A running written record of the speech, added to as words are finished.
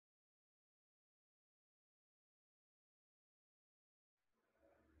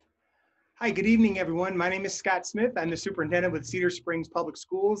Hi, good evening, everyone. My name is Scott Smith. I'm the superintendent with Cedar Springs Public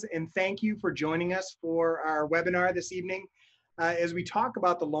Schools, and thank you for joining us for our webinar this evening as we talk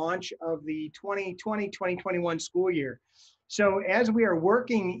about the launch of the 2020-2021 school year. So as we are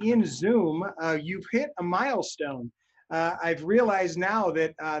working in Zoom, you've hit a milestone. I've realized now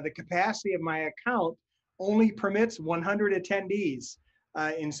that the capacity of my account only permits 100 attendees.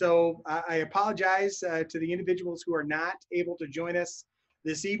 And so I apologize to the individuals who are not able to join us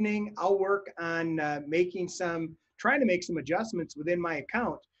this evening. I'll work on trying to make some adjustments within my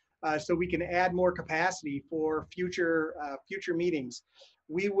account so we can add more capacity for future meetings.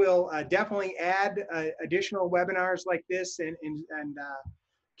 We will definitely add additional webinars like this and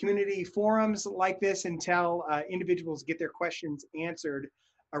community forums like this until individuals get their questions answered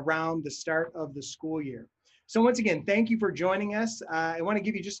around the start of the school year. So once again, thank you for joining us. I want to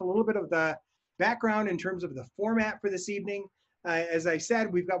give you just a little bit of the background in terms of the format for this evening. As I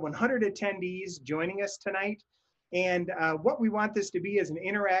said, we've got 100 attendees joining us tonight. And what we want this to be is an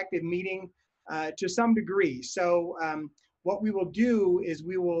interactive meeting to some degree. So what we will do is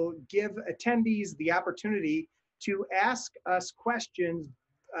we will give attendees the opportunity to ask us questions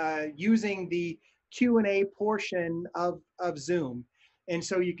using the Q&A portion of Zoom. And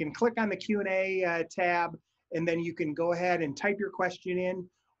so you can click on the Q&A tab, and then you can go ahead and type your question in.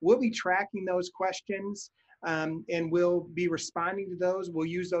 We'll be tracking those questions. And we'll be responding to those. We'll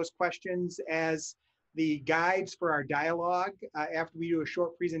use those questions as the guides for our dialogue after we do a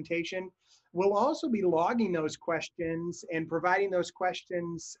short presentation. We'll also be logging those questions and providing those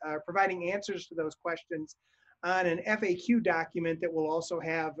questions, providing answers to those questions on an FAQ document that we'll also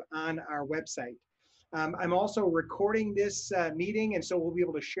have on our website. I'm also recording this meeting, and so we'll be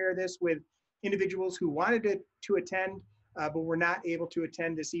able to share this with individuals who wanted to attend, but were not able to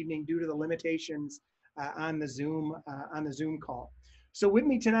attend this evening due to the limitations on the Zoom call. So with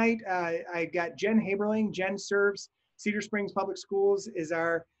me tonight, I got Jen Haberling. Jen serves Cedar Springs Public Schools, is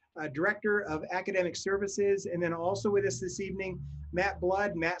our Director of Academic Services. And then also with us this evening, Matt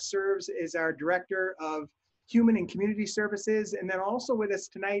Blood. Matt serves as our Director of Human and Community Services. And then also with us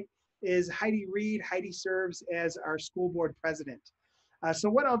tonight is Heidi Reed. Heidi serves as our School Board President. So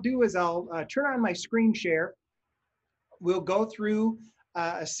what I'll do is I'll turn on my screen share. We'll go through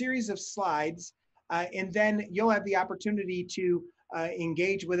a series of slides. And then you'll have the opportunity to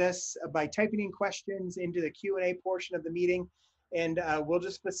engage with us by typing in questions into the Q&A portion of the meeting. And we'll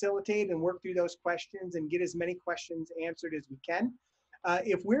just facilitate and work through those questions and get as many questions answered as we can.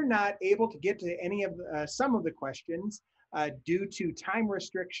 If we're not able to get to any of some of the questions due to time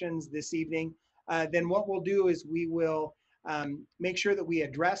restrictions this evening, then what we'll do is we will make sure that we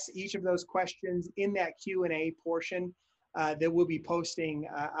address each of those questions in that Q&A portion that we'll be posting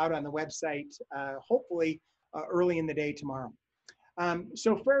out on the website, hopefully early in the day tomorrow.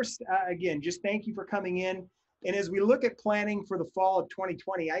 So first, again, just thank you for coming in. And as we look at planning for the fall of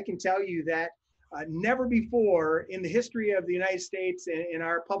 2020, I can tell you that never before in the history of the United States and in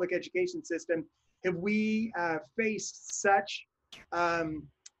our public education system have we faced such a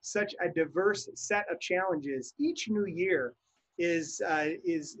diverse set of challenges. Each new year is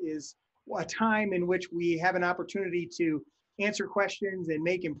a time in which we have an opportunity to answer questions and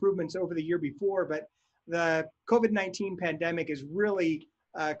make improvements over the year before, but the COVID-19 pandemic has really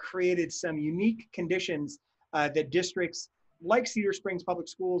created some unique conditions that districts like Cedar Springs Public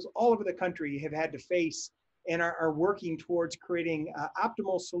Schools all over the country have had to face and are working towards creating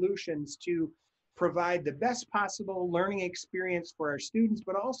optimal solutions to provide the best possible learning experience for our students,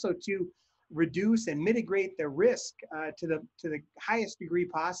 but also to reduce and mitigate the risk to the highest degree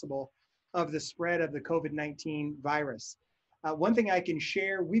possible of the spread of the COVID-19 virus. One thing I can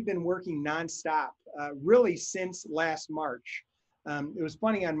share, we've been working nonstop, really since last March. It was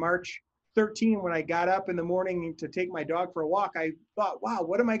funny, on March 13, when I got up in the morning to take my dog for a walk, I thought, wow,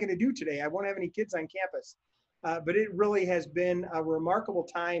 what am I gonna do today? I won't have any kids on campus. But it really has been a remarkable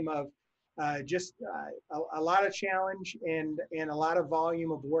time of just a lot of challenge and a lot of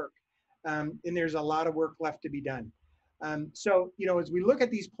volume of work. And there's a lot of work left to be done. So, you know, as we look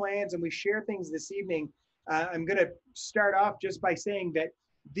at these plans and we share things this evening, I'm going to start off just by saying that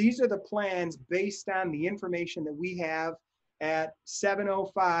these are the plans based on the information that we have at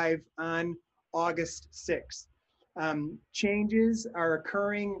 7:05 on August 6th. Changes are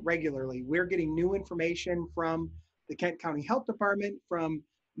occurring regularly. We're getting new information from the Kent County Health Department, from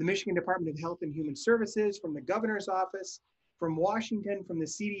the Michigan Department of Health and Human Services, from the Governor's Office, from Washington, from the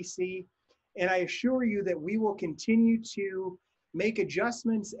CDC. And I assure you that we will continue to make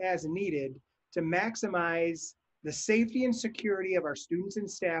adjustments as needed to maximize the safety and security of our students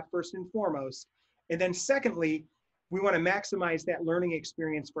and staff, first and foremost. And then secondly, We want to maximize that learning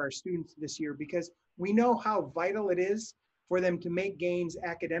experience for our students this year because we know how vital it is for them to make gains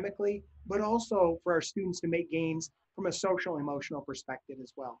academically, but also for our students to make gains from a social emotional perspective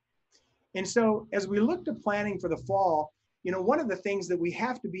as well. And so as we look to planning for the fall, one of the things that we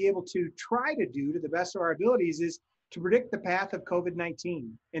have to be able to try to do to the best of our abilities is to predict the path of COVID-19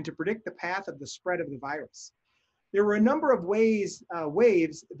 and to predict the path of the spread of the virus. There were a number of waves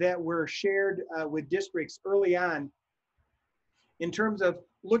that were shared with districts early on in terms of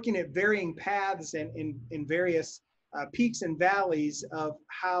looking at varying paths and in various peaks and valleys of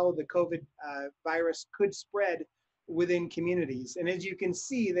how the COVID virus could spread within communities. And as you can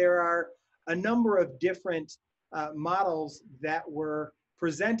see, there are a number of different models that were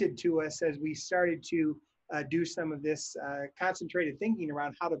presented to us as we started to do some of this concentrated thinking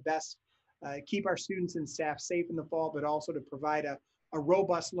around how to best keep our students and staff safe in the fall, but also to provide a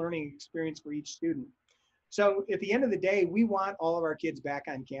robust learning experience for each student. So at the end of the day, we want all of our kids back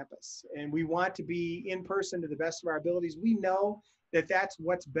on campus and we want to be in person to the best of our abilities. We know that that's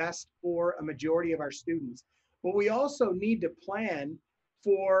what's best for a majority of our students, but we also need to plan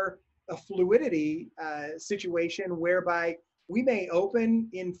for a fluidity situation whereby we may open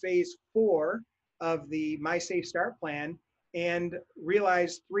in phase 4 of the My Safe Start plan and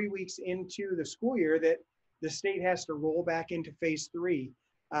realize 3 weeks into the school year that the state has to roll back into phase 3.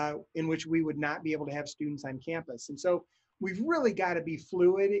 In which we would not be able to have students on campus. And so we've really got to be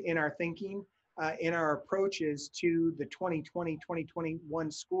fluid in our thinking, in our approaches to the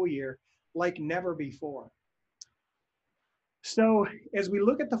 2020-2021 school year like never before. So as we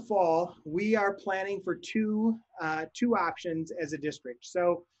look at the fall, we are planning for two options as a district.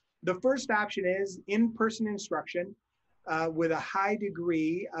 So the first option is in-person instruction with a high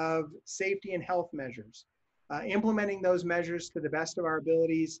degree of safety and health measures. Implementing those measures to the best of our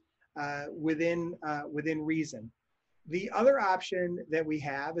abilities within reason. The other option that we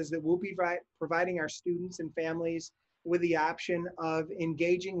have is that we'll be providing our students and families with the option of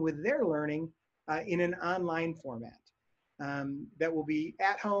engaging with their learning in an online format that will be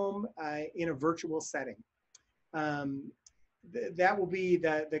at home in a virtual setting. That will be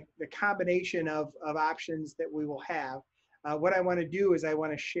the combination of options that we will have. What I want to do is I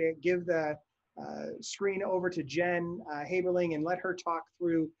want to give the screen over to Jen Haberling and let her talk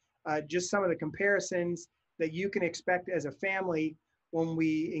through just some of the comparisons that you can expect as a family when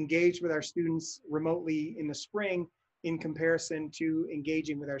we engage with our students remotely in the spring in comparison to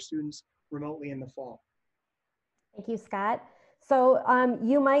engaging with our students remotely in the fall. Thank you, Scott. So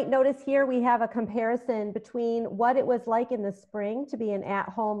you might notice here we have a comparison between what it was like in the spring to be an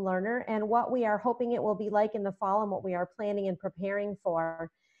at-home learner and what we are hoping it will be like in the fall and what we are planning and preparing for.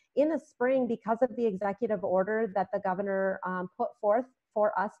 In the spring, because of the executive order that the governor put forth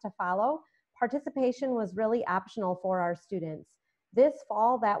for us to follow, participation was really optional for our students. This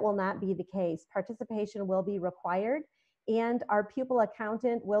fall, that will not be the case. Participation will be required, and our pupil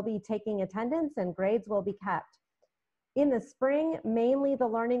accountant will be taking attendance and grades will be kept. In the spring, mainly the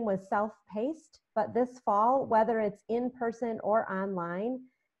learning was self-paced, but this fall, whether it's in person or online,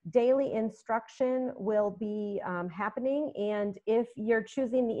 daily instruction will be happening. And if you're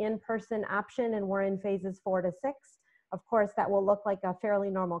choosing the in-person option and we're in phases 4 to 6, of course, that will look like a fairly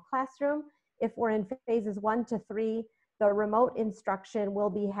normal classroom. If we're in phases 1 to 3, the remote instruction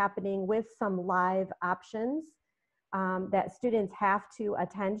will be happening with some live options that students have to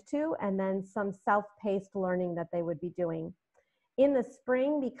attend to, and then some self-paced learning that they would be doing. In the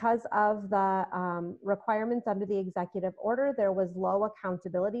spring, because of the requirements under the executive order, there was low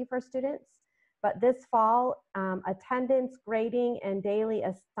accountability for students. But this fall, attendance, grading, and daily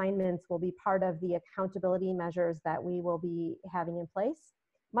assignments will be part of the accountability measures that we will be having in place,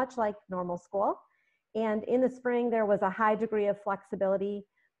 much like normal school. And in the spring, there was a high degree of flexibility,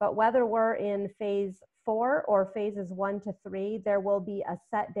 but whether we're in phase 4 or phases 1 to 3, there will be a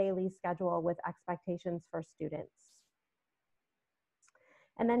set daily schedule with expectations for students.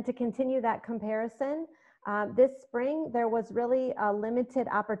 And then to continue that comparison, this spring, there was really a limited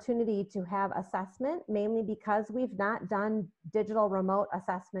opportunity to have assessment, mainly because we've not done digital remote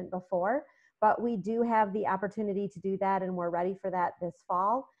assessment before, but we do have the opportunity to do that and we're ready for that this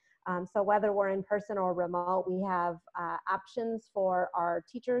fall. So whether we're in person or remote, we have options for our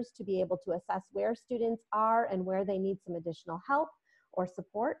teachers to be able to assess where students are and where they need some additional help or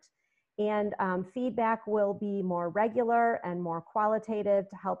support. And feedback will be more regular and more qualitative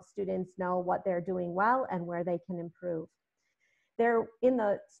to help students know what they're doing well and where they can improve. In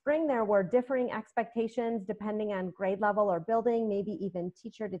the spring, there were differing expectations depending on grade level or building, maybe even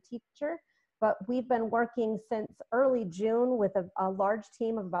teacher to teacher. but we've been working since early June with a large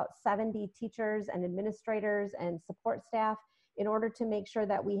team of about 70 teachers and administrators and support staff in order to make sure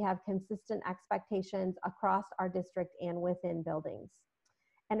that we have consistent expectations across our district and within buildings.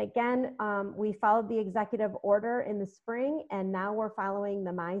 And again, we followed the executive order in the spring, and now we're following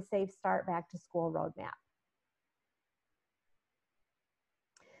the My Safe Start Back to School roadmap.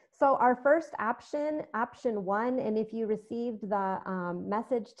 So our first option, option one, and if you received the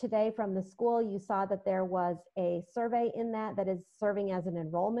message today from the school, you saw that there was a survey in that is serving as an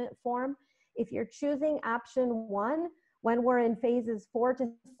enrollment form. If you're choosing option one, when we're in phases 4 to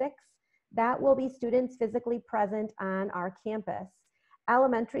 6, that will be students physically present on our campus.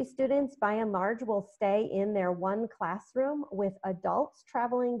 Elementary students, by and large, will stay in their one classroom with adults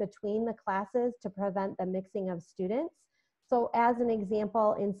traveling between the classes to prevent the mixing of students. So as an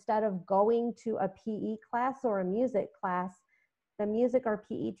example, instead of going to a PE class or a music class, the music or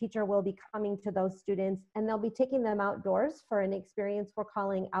PE teacher will be coming to those students and they'll be taking them outdoors for an experience we're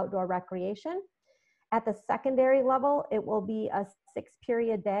calling outdoor recreation. At the secondary level, it will be a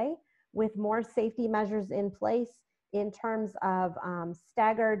 6-period day with more safety measures in place in terms of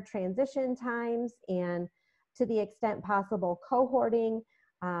staggered transition times and, to the extent possible, cohorting,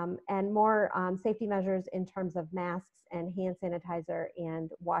 and more safety measures in terms of masks and hand sanitizer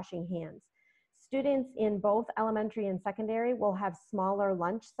and washing hands. Students in both elementary and secondary will have smaller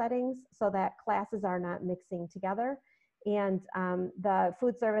lunch settings so that classes are not mixing together. And the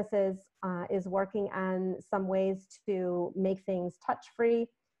food services is working on some ways to make things touch-free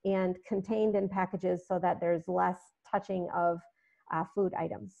and contained in packages so that there's less touching of food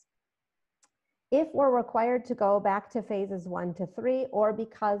items. If we're required to go back to phases 1 to 3, or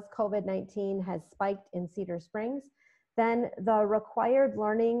because COVID-19 has spiked in Cedar Springs, then the required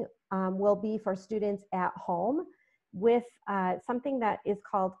learning will be for students at home with something that is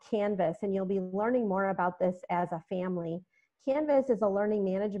called Canvas, and you'll be learning more about this as a family. Canvas is a learning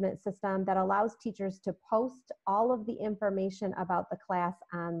management system that allows teachers to post all of the information about the class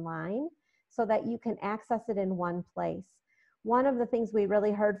online so that you can access it in one place. One of the things we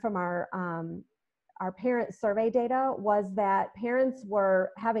really heard from our parent survey data was that parents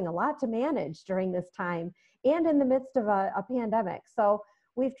were having a lot to manage during this time and in the midst of a pandemic. So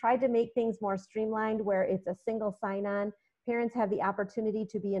we've tried to make things more streamlined where it's a single sign-on. Parents have the opportunity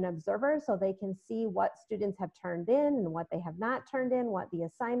to be an observer so they can see what students have turned in and what they have not turned in, what the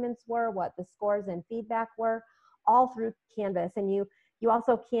assignments were, what the scores and feedback were, all through Canvas. And you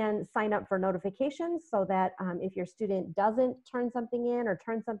also can sign up for notifications so that if your student doesn't turn something in or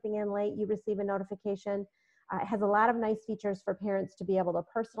turn something in late, you receive a notification. It has a lot of nice features for parents to be able to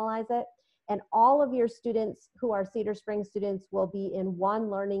personalize it. And all of your students who are Cedar Springs students will be in one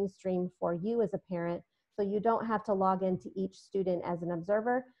learning stream for you as a parent. So you don't have to log into each student as an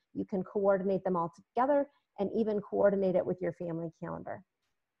observer. You can coordinate them all together and even coordinate it with your family calendar.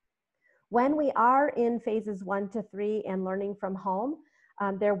 When we are in phases 1 to 3 and learning from home,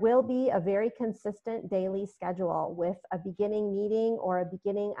 there will be a very consistent daily schedule with a beginning meeting or a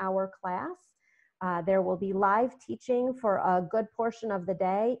beginning hour class. There will be live teaching for a good portion of the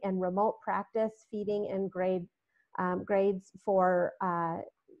day and remote practice, feeding, and grades for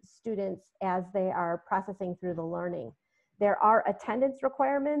students as they are processing through the learning. There are attendance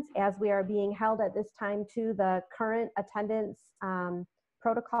requirements as we are being held at this time to the current attendance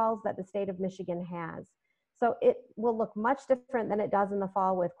protocols that the state of Michigan has. So it will look much different than it does in the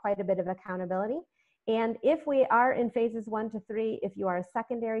fall with quite a bit of accountability. And if we are in phases 1 to 3, if you are a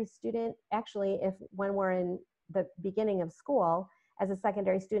secondary student, actually, when we're in the beginning of school as a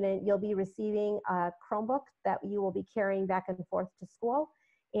secondary student, you'll be receiving a Chromebook that you will be carrying back and forth to school.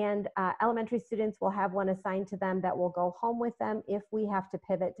 And elementary students will have one assigned to them that will go home with them if we have to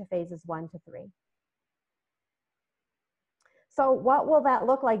pivot to phases 1 to 3. So what will that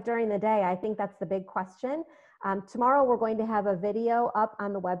look like during the day? I think that's the big question. Tomorrow we're going to have a video up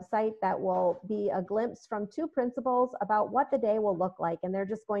on the website that will be a glimpse from 2 principals about what the day will look like. And they're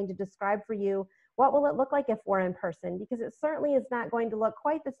just going to describe for you what will it look like if we're in person, because it certainly is not going to look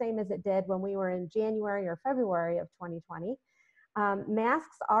quite the same as it did when we were in January or February of 2020.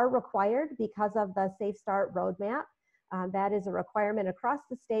 Masks are required because of the Safe Start roadmap. That is a requirement across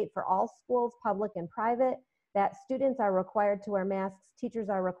the state for all schools, public and private, that students are required to wear masks, teachers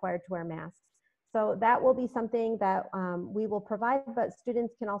are required to wear masks. So that will be something that we will provide, but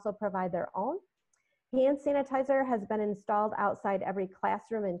students can also provide their own. Hand sanitizer has been installed outside every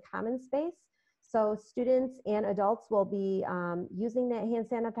classroom and common space. So students and adults will be using that hand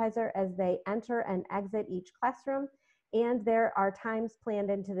sanitizer as they enter and exit each classroom. And there are times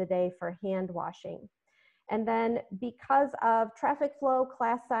planned into the day for hand washing. And then because of traffic flow,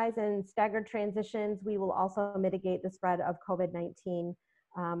 class size, and staggered transitions, we will also mitigate the spread of COVID-19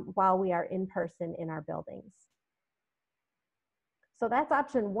 while we are in person in our buildings. So that's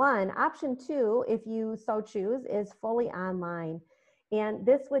option one. Option two, if you so choose, is fully online. And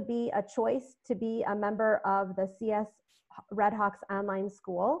this would be a choice to be a member of the CS Red Hawks online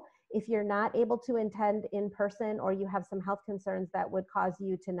school. If you're not able to attend in person or you have some health concerns that would cause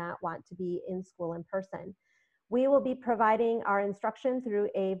you to not want to be in school in person. We will be providing our instruction through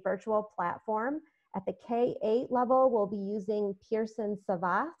a virtual platform. At the K-8 level, we'll be using Pearson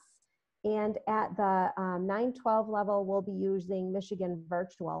Savas. And at the 9-12 level, we'll be using Michigan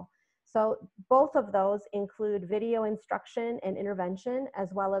Virtual. So both of those include video instruction and intervention, as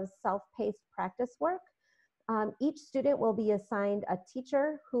well as self-paced practice work. Each student will be assigned a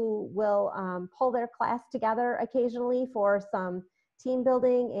teacher who will pull their class together occasionally for some team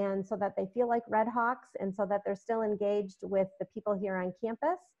building, and so that they feel like Red Hawks and so that they're still engaged with the people here on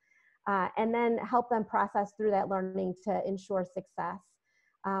campus, and then help them process through that learning to ensure success.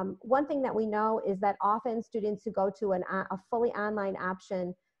 One thing that we know is that often students who go to a fully online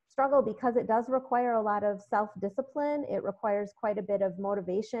option struggle because it does require a lot of self-discipline. It requires quite a bit of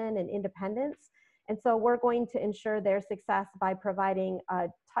motivation and independence. And so we're going to ensure their success by providing a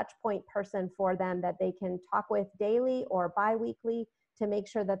touch point person for them that they can talk with daily or bi-weekly to make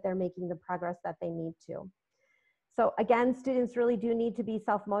sure that they're making the progress that they need to. So again, students really do need to be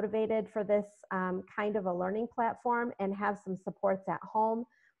self-motivated for this kind of a learning platform and have some supports at home.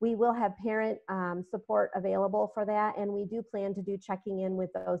 We will have parent support available for that, and we do plan to do checking in with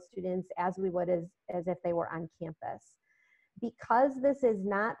those students as we would as if they were on campus. Because this is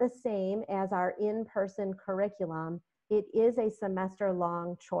not the same as our in-person curriculum, it is a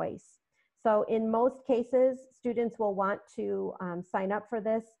semester-long choice. So in most cases, students will want to sign up for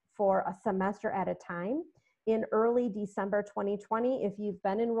this for a semester at a time. In early December 2020, if you've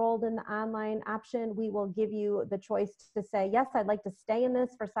been enrolled in the online option, we will give you the choice to say, yes, I'd like to stay in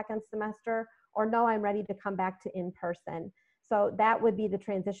this for second semester, or no, I'm ready to come back to in-person. So that would be the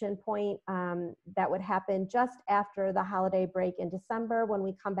transition point that would happen just after the holiday break in December. When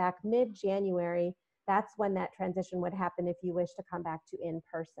we come back mid-January, that's when that transition would happen if you wish to come back to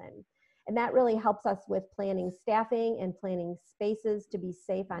in-person. And that really helps us with planning staffing and planning spaces to be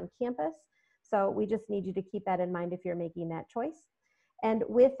safe on campus. So we just need you to keep that in mind if you're making that choice. And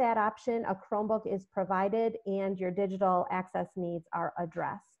with that option, a Chromebook is provided and your digital access needs are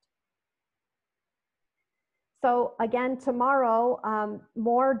addressed. So again, tomorrow,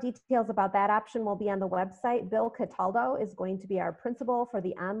 more details about that option will be on the website. Bill Cataldo is going to be our principal for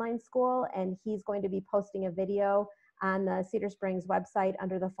the online school, and he's going to be posting a video on the Cedar Springs website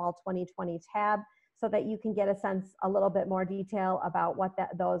under the Fall 2020 tab, so that you can get a sense, a little bit more detail about what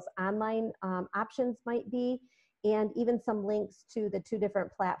those online options might be, and even some links to the 2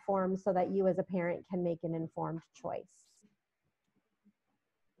 different platforms so that you as a parent can make an informed choice.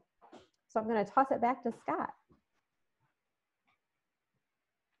 So I'm going to toss it back to Scott.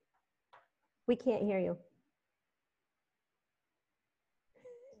 We can't hear you.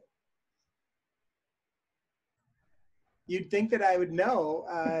 You'd think that I would know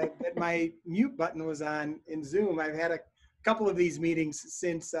that my mute button was on in Zoom. I've had a couple of these meetings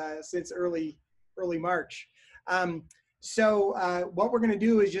since early March. So what we're going to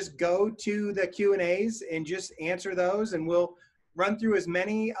do is just go to the Q&As and just answer those, and we'll run through as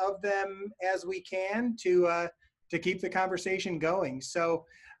many of them as we can to keep the conversation going. So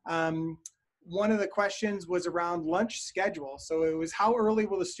one of the questions was around lunch schedule. So it was, how early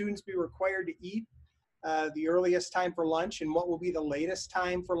will the students be required to eat? The earliest time for lunch, and what will be the latest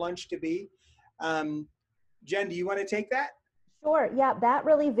time for lunch to be? Jen, do you want to take that? Sure, yeah, that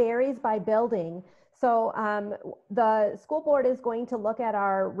really varies by building. So the school board is going to look at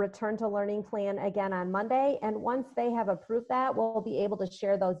our return to learning plan again on Monday, and once they have approved that, we'll be able to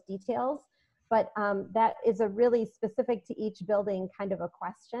share those details. But that is a really specific to each building kind of a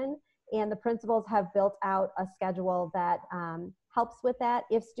question, and the principals have built out a schedule that helps with that.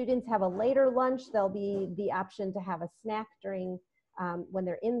 If students have a later lunch, there'll be the option to have a snack during when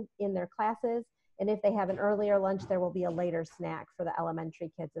they're in their classes. And if they have an earlier lunch, there will be a later snack for the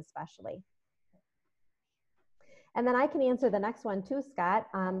elementary kids especially. And then I can answer the next one too, Scott.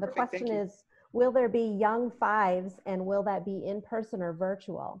 The question is, will there be young fives, and will that be in person or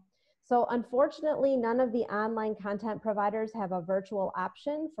virtual? So unfortunately, none of the online content providers have a virtual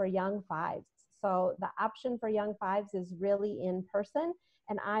option for young fives. So the option for young fives is really in person.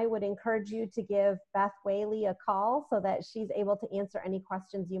 And I would encourage you to give Beth Whaley a call so that she's able to answer any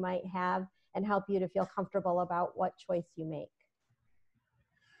questions you might have and help you to feel comfortable about what choice you make.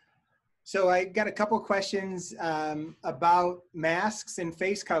 So I got a couple of questions about masks and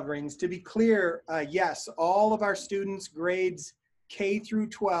face coverings. To be clear, yes, all of our students grades K through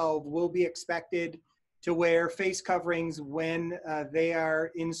 12 will be expected to wear face coverings when they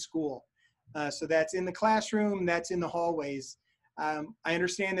are in school. So that's in the classroom, that's in the hallways. I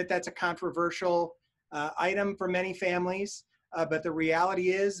understand that that's a controversial item for many families, but the reality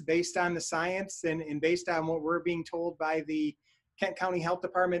is, based on the science and based on what we're being told by the Kent County Health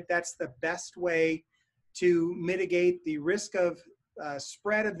Department, that's the best way to mitigate the risk of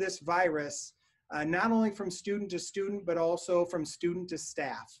spread of this virus, not only from student to student, but also from student to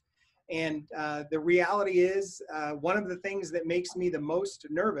staff. And the reality is, one of the things that makes me the most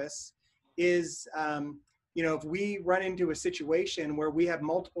nervous is, if we run into a situation where we have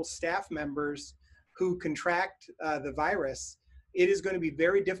multiple staff members who contract the virus, it is going to be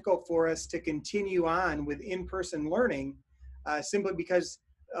very difficult for us to continue on with in-person learning, simply because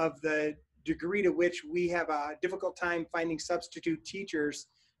of the degree to which we have a difficult time finding substitute teachers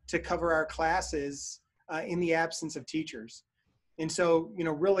to cover our classes in the absence of teachers. And so,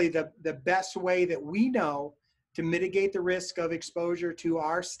 really the best way that we know to mitigate the risk of exposure to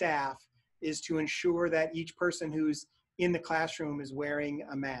our staff is to ensure that each person who's in the classroom is wearing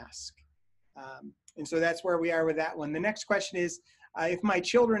a mask. And so that's where we are with that one. The next question is, if my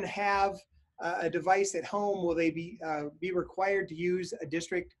children have a device at home, will they be required to use a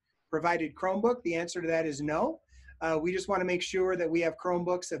district provided Chromebook? The answer to that is no. We just want to make sure that we have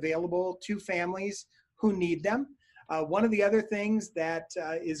Chromebooks available to families who need them. One of the other things that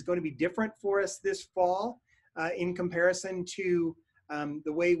is going to be different for us this fall in comparison to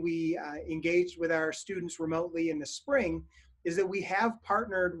the way we engaged with our students remotely in the spring is that we have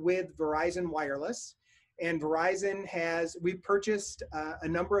partnered with Verizon Wireless. And Verizon we purchased a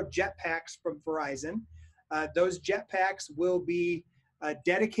number of jetpacks from Verizon. Those jetpacks will be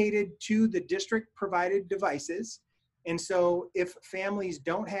dedicated to the district provided devices. And so if families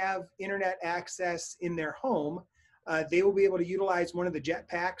don't have internet access in their home, they will be able to utilize one of the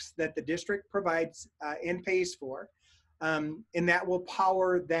jetpacks that the district provides and pays for. And that will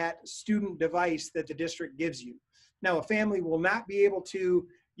power that student device that the district gives you. Now, a family will not be able to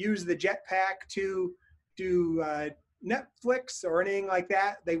use the jetpack to do Netflix or anything like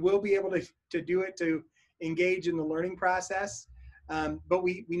that. They will be able to do it to engage in the learning process. But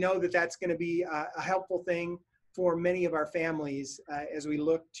we know that that's going to be a helpful thing for many of our families as we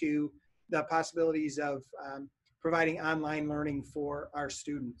look to the possibilities of providing online learning for our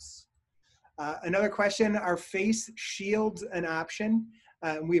students. Another question, are face shields an option?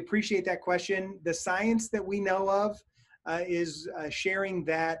 We appreciate that question. The science that we know of is sharing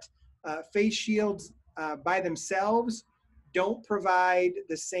that face shields by themselves don't provide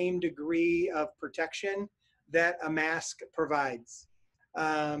the same degree of protection that a mask provides.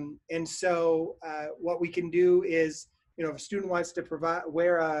 And so what we can do is, if a student wants to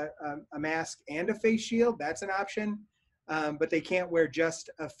wear a mask and a face shield, that's an option, but they can't wear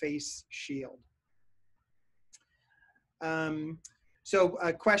just a face shield. So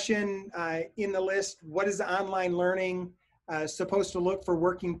a question in the list, what is online learning supposed to look for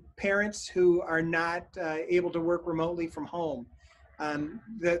working parents who are not able to work remotely from home?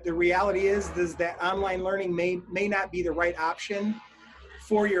 The reality is that online learning may not be the right option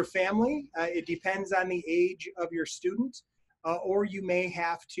for your family. It depends on the age of your student, or you may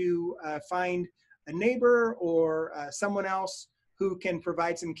have to find a neighbor or someone else who can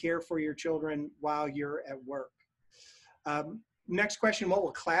provide some care for your children while you're at work. Next question, what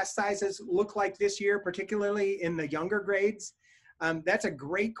will class sizes look like this year, particularly in the younger grades? That's a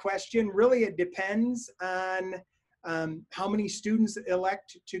great question. Really, it depends on how many students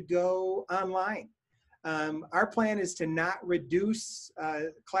elect to go online. Our plan is to not reduce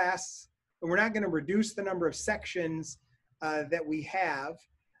class, and we're not going to reduce the number of sections that we have.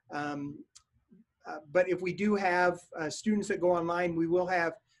 But if we do have students that go online, we will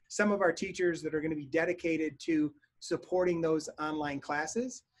have some of our teachers that are going to be dedicated to supporting those online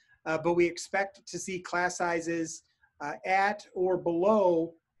classes. But we expect to see class sizes at or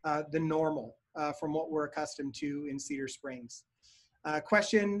below the normal from what we're accustomed to in Cedar Springs.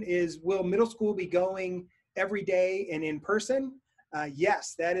 Question is, will middle school be going every day and in person?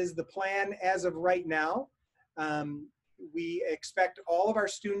 Yes, that is the plan as of right now. We expect all of our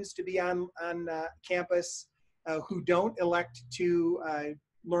students to be on campus who don't elect to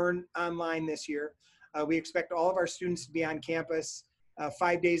learn online this year. We expect all of our students to be on campus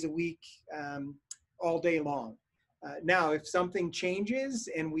 5 days a week, all day long. Now, if something changes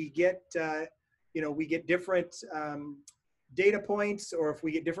and we get different data points, or if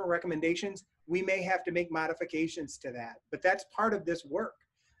we get different recommendations, we may have to make modifications to that. But that's part of this work.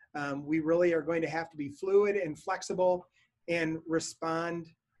 We really are going to have to be fluid and flexible and respond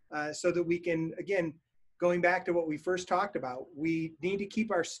so that we can, again, going back to what we first talked about, we need to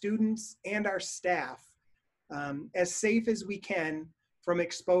keep our students and our staff as safe as we can from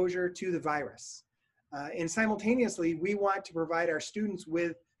exposure to the virus. And simultaneously, we want to provide our students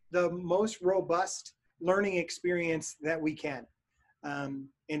with the most robust learning experience that we can.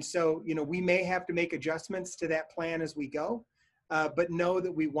 And so, we may have to make adjustments to that plan as we go, but know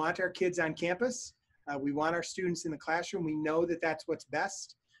that we want our kids on campus. We want our students in the classroom. We know that that's what's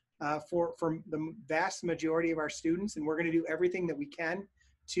best for the vast majority of our students, and we're going to do everything that we can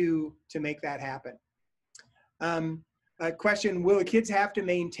to make that happen. A question, will the kids have to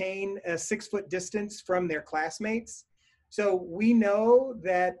maintain a 6-foot distance from their classmates? So we know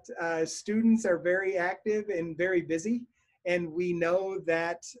that students are very active and very busy, and we know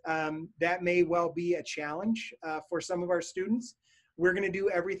that that may well be a challenge for some of our students. We're going to do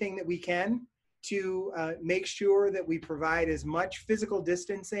everything that we can to make sure that we provide as much physical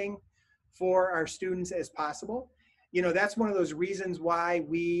distancing for our students as possible. That's one of those reasons why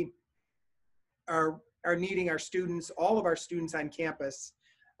we are needing our students, all of our students on campus,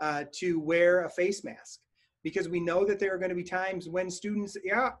 to wear a face mask, because we know that there are going to be times when students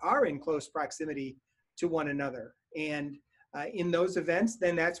are in close proximity to one another. And in those events,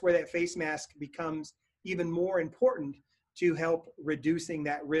 then that's where that face mask becomes even more important to help reducing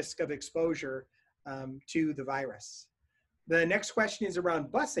that risk of exposure to the virus. The next question is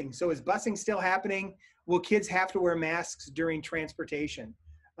around busing. So is busing still happening? Will kids have to wear masks during transportation?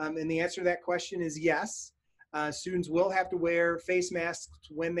 And the answer to that question is yes. Students will have to wear face masks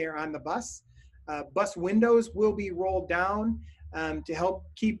when they're on the bus. Bus windows will be rolled down to help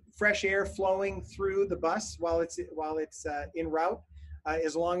keep fresh air flowing through the bus while it's en route,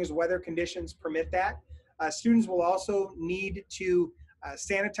 as long as weather conditions permit that. Students will also need to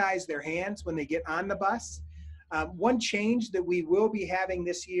sanitize their hands when they get on the bus. One change that we will be having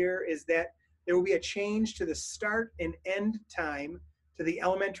this year is that there will be a change to the start and end time to the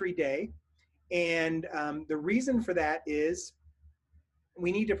elementary day. And the reason for that is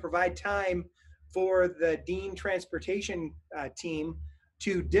we need to provide time for the Dean Transportation team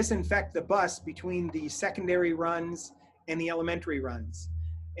to disinfect the bus between the secondary runs and the elementary runs.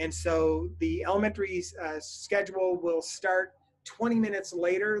 And so the elementary schedule will start 20 minutes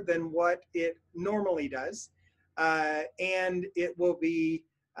later than what it normally does. And it will be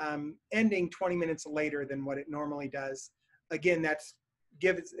ending 20 minutes later than what it normally does. Again, that's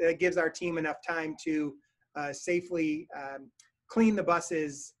gives our team enough time to safely clean the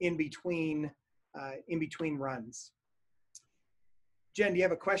buses in between runs. Jen, do you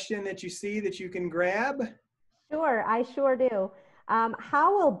have a question that you see that you can grab? Sure, I sure do.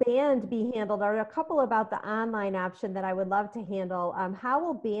 How will band be handled? There are a couple about the online option that I would love to handle. How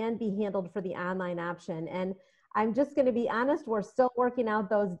will band be handled for the online option? And I'm just going to be honest, we're still working out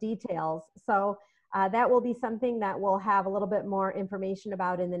those details. So that will be something that we'll have a little bit more information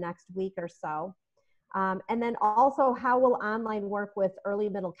about in the next week or so. And then also, how will online work with early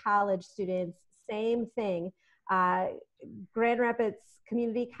middle college students? Same thing. Grand Rapids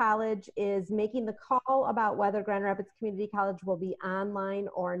Community College is making the call about whether Grand Rapids Community College will be online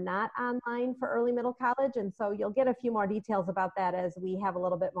or not online for early middle college. And so you'll get a few more details about that as we have a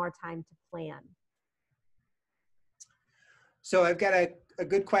little bit more time to plan. So I've got a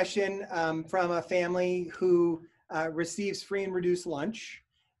good question from a family who receives free and reduced lunch.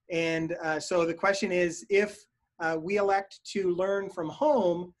 And so the question is, if we elect to learn from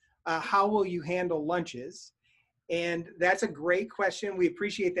home, how will you handle lunches? And that's a great question. We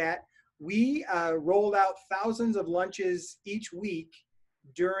appreciate that. We rolled out thousands of lunches each week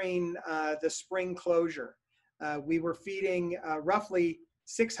during the spring closure. We were feeding roughly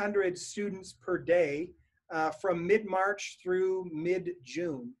 600 students per day from mid-March through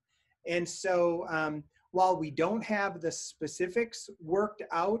mid-June. And so while we don't have the specifics worked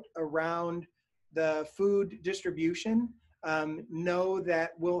out around the food distribution, know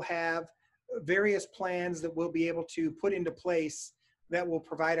that we'll have various plans that we'll be able to put into place that will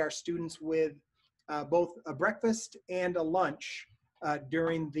provide our students with both a breakfast and a lunch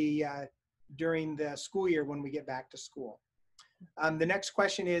during the school year when we get back to school. The next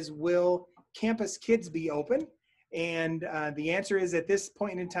question is, will Campus Kids be open? And the answer is, at this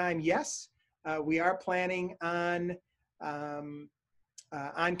point in time, yes. We are planning on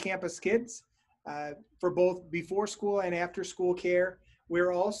Campus Kids for both before school and after school care.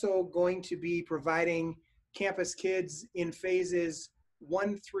 We're also going to be providing Campus Kids in phases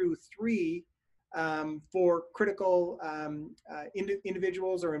 1 through 3 for critical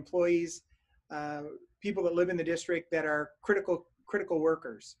individuals or employees, people that live in the district that are critical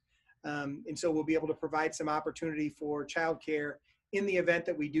workers. And so we'll be able to provide some opportunity for childcare in the event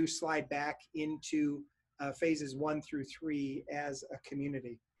that we do slide back into phases 1 through 3 as a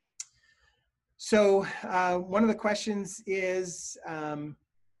community. So one of the questions is,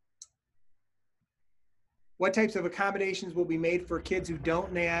 what types of accommodations will be made for kids who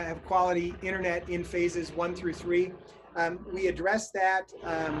don't have quality internet in phases 1 through 3? We addressed that.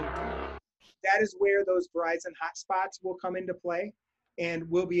 That is where those Verizon hotspots will come into play, and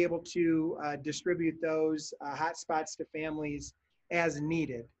we'll be able to distribute those hotspots to families as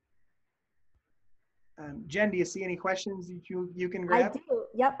needed. Jen, do you see any questions that you can grab? I do.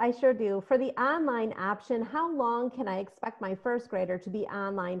 Yep, I sure do. For the online option, how long can I expect my first grader to be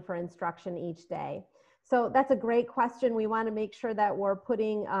online for instruction each day? So that's a great question. We want to make sure that we're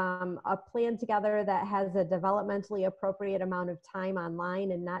putting a plan together that has a developmentally appropriate amount of time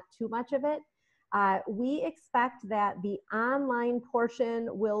online and not too much of it. We expect that the online portion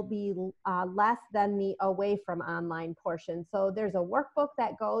will be less than the away from online portion. So there's a workbook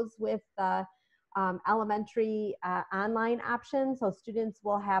that goes with the elementary online option. So students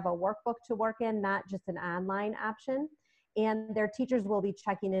will have a workbook to work in, not just an online option. And their teachers will be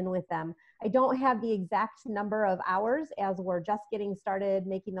checking in with them. I don't have the exact number of hours as we're just getting started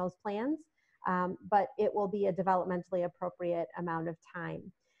making those plans, but it will be a developmentally appropriate amount of time.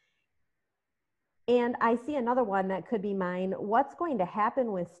 And I see another one that could be mine. What's going to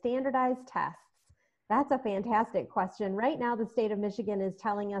happen with standardized tests? That's a fantastic question. Right now, the state of Michigan is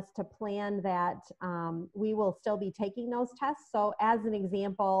telling us to plan that we will still be taking those tests. So as an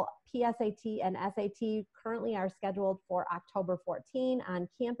example, PSAT and SAT currently are scheduled for October 14 on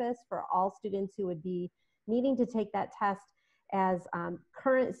campus for all students who would be needing to take that test as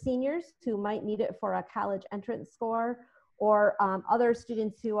current seniors who might need it for a college entrance score, or other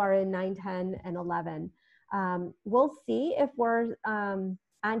students who are in 9, 10, and 11. We'll see if we're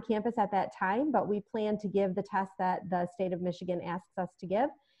on campus at that time, but we plan to give the test that the state of Michigan asks us to give.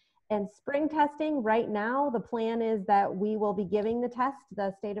 And spring testing, right now, the plan is that we will be giving the test.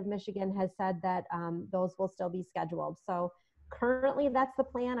 The state of Michigan has said that those will still be scheduled. So currently that's the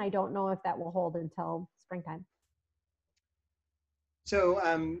plan. I don't know if that will hold until springtime. So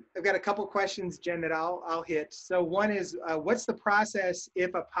I've got a couple questions, Jen, that I'll hit. So one is, what's the process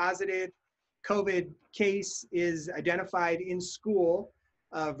if a positive COVID case is identified in school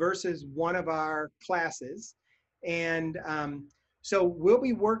versus one of our classes? And so we'll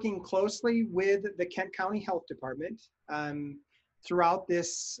be working closely with the Kent County Health Department throughout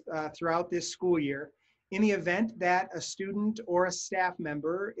this school year. In the event that a student or a staff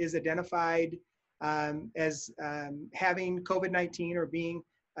member is identified as having COVID-19 or being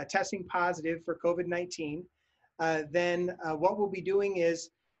testing positive for COVID-19, then what we'll be doing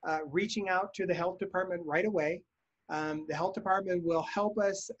is reaching out to the health department right away. The health department will help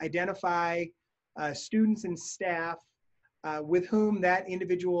us identify students and staff with whom that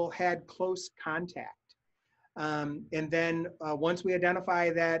individual had close contact. And then once we identify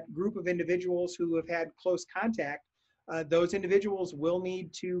that group of individuals who have had close contact, those individuals will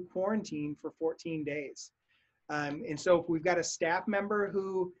need to quarantine for 14 days. And so if we've got a staff member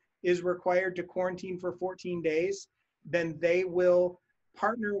who is required to quarantine for 14 days, then they will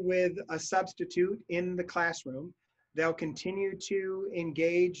partner with a substitute in the classroom. They'll continue to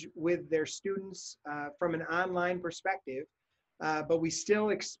engage with their students from an online perspective, but we still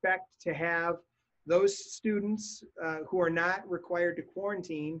expect to have those students who are not required to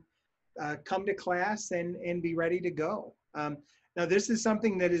quarantine come to class and be ready to go. Now, this is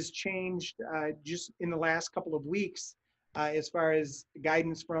something that has changed just in the last couple of weeks as far as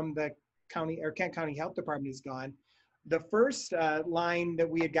guidance from the county or Kent County Health Department has gone. The first line that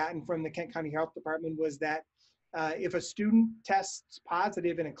we had gotten from the Kent County Health Department was that if a student tests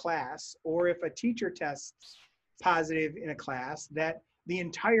positive in a class, or if a teacher tests positive in a class, that the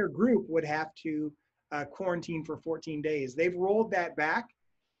entire group would have to quarantine for 14 days. They've rolled that back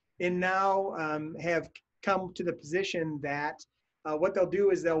and now have come to the position that what they'll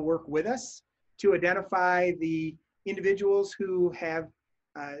do is they'll work with us to identify the individuals who have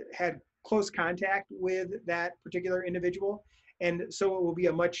had close contact with that particular individual. And so it will be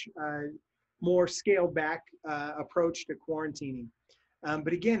a much more scaled back approach to quarantining.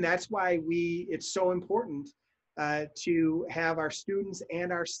 But again, that's why it's so important to have our students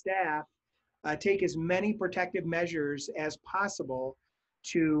and our staff take as many protective measures as possible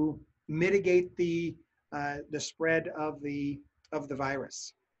to mitigate the spread of the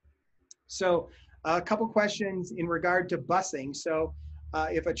virus. So a couple questions in regard to busing. So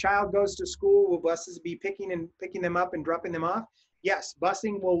if a child goes to school, will buses be picking them up and dropping them off? Yes,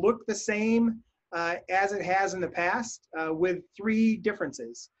 busing will look the same as it has in the past, with three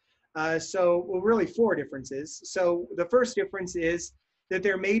differences. Well, really four differences. So the first difference is that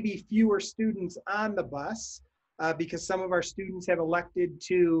there may be fewer students on the bus because some of our students have elected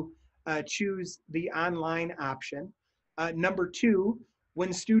to choose the online option. Number two,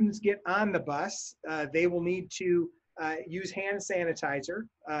 when students get on the bus, they will need to use hand sanitizer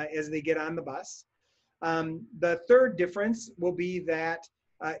as they get on the bus. The third difference will be that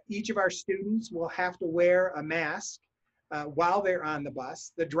each of our students will have to wear a mask while they're on the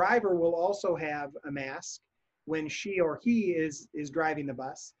bus. The driver will also have a mask when she or he is driving the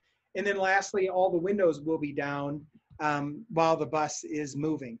bus. And then lastly, all the windows will be down while the bus is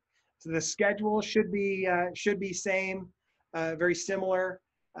moving. So the schedule should be same, very similar.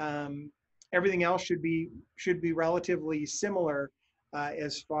 Everything else should be relatively similar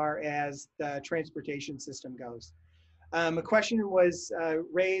as far as the transportation system goes. A question was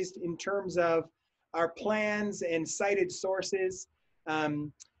raised in terms of our plans and cited sources.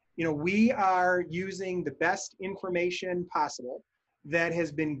 We are using the best information possible that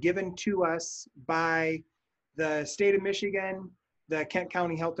has been given to us by the state of Michigan, the Kent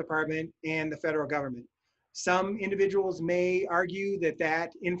County Health Department, and the federal government. Some individuals may argue that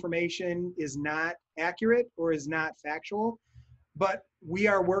that information is not accurate or is not factual, but we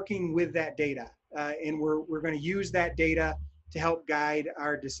are working with that data and we're going to use that data to help guide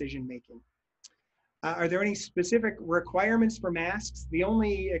our decision making. Are there any specific requirements for masks? The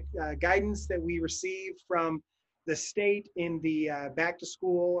only guidance that we received from the state in the back to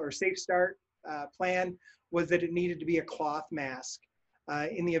school or Safe Start plan was that it needed to be a cloth mask.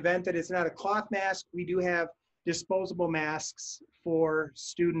 In the event that it's not a cloth mask, we do have disposable masks for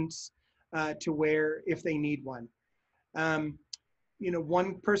students to wear if they need one.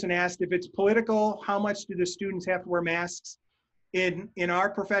 One person asked if it's political, how much do the students have to wear masks? In our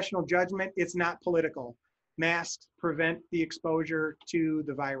professional judgment, it's not political. Masks prevent the exposure to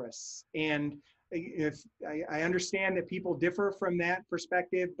the virus. And if I understand that people differ from that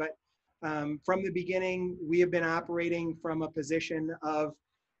perspective, but from the beginning, we have been operating from a position of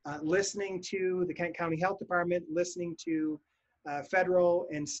listening to the Kent County Health Department, listening to federal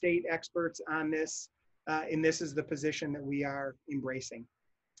and state experts on this, and this is the position that we are embracing.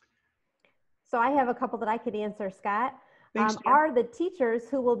 So I have a couple that I could answer, Scott. Thanks, are the teachers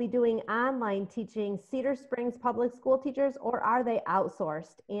who will be doing online teaching Cedar Springs public school teachers, or are they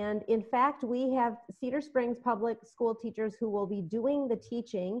outsourced? And in fact, we have Cedar Springs public school teachers who will be doing the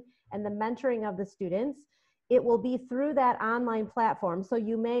teaching and the mentoring of the students. It will be through that online platform. So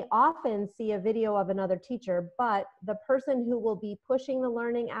you may often see a video of another teacher, but the person who will be pushing the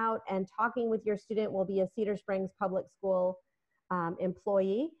learning out and talking with your student will be a Cedar Springs public school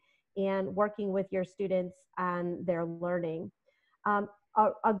employee and working with your students on their learning.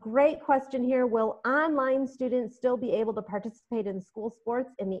 A great question here, will online students still be able to participate in school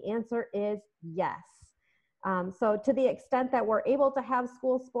sports? And the answer is yes. So to the extent that we're able to have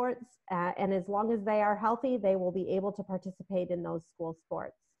school sports, and as long as they are healthy, they will be able to participate in those school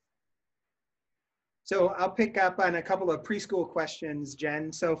sports. So I'll pick up on a couple of preschool questions,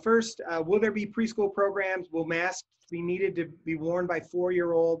 Jen. So first, will there be preschool programs? Will masks be needed to be worn by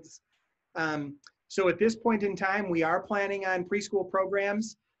 4-year-olds? So at this point in time, we are planning on preschool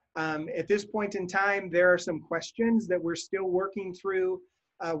programs. At this point in time, there are some questions that we're still working through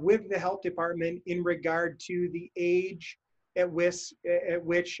with the health department in regard to the age at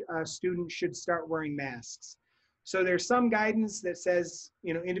which students should start wearing masks. So there's some guidance that says,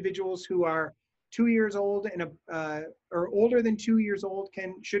 individuals who are 2 years old and or older than 2 years old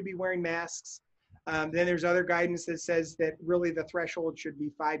should be wearing masks. Then there's other guidance that says that really the threshold should be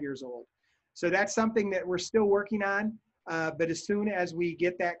 5 years old. So that's something that we're still working on, but as soon as we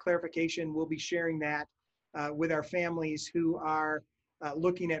get that clarification, we'll be sharing that with our families who are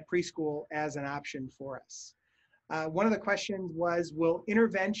looking at preschool as an option for us. One of the questions was, will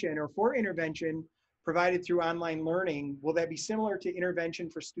intervention provided through online learning, will that be similar to intervention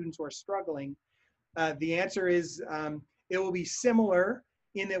for students who are struggling? The answer is it will be similar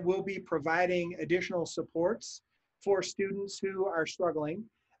in that we'll be providing additional supports for students who are struggling.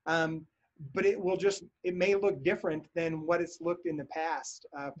 But it may look different than what it's looked in the past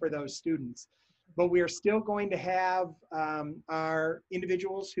for those students. But we are still going to have our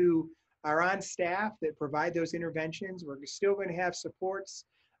individuals who are on staff that provide those interventions. We're still going to have supports.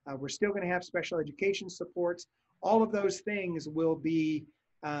 We're still going to have special education supports. All of those things will be,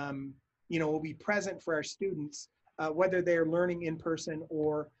 will be present for our students, whether they're learning in person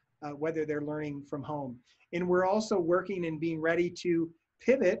or whether they're learning from home. And we're also working and being ready to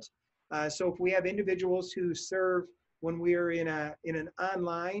pivot. So if we have individuals who serve when we're in an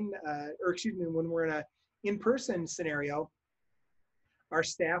online, or excuse me, when we're in a in-person scenario, our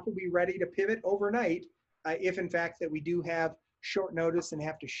staff will be ready to pivot overnight if in fact that we do have short notice and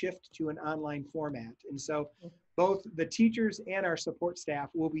have to shift to an online format. And so both the teachers and our support staff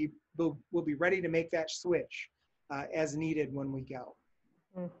will be ready to make that switch as needed when we go.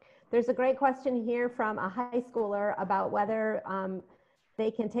 There's a great question here from a high schooler about whether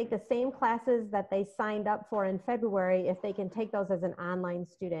they can take the same classes that they signed up for in February if they can take those as an online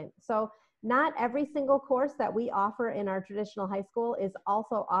student. So not every single course that we offer in our traditional high school is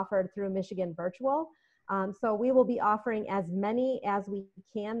also offered through Michigan Virtual. So we will be offering as many as we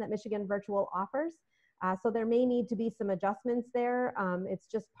can that Michigan Virtual offers. So there may need to be some adjustments there. It's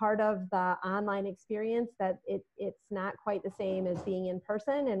just part of the online experience that it's not quite the same as being in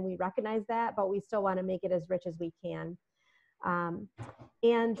person, and we recognize that, but we still want to make it as rich as we can.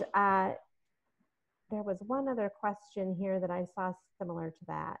 There was one other question here that I saw similar to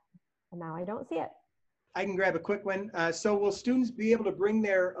that, and now I don't see it. I can grab a quick one. So will students be able to bring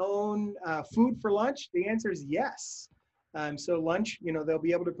their own food for lunch? The answer is yes. So lunch, they'll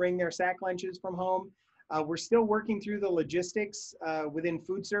be able to bring their sack lunches from home. We're still working through the logistics within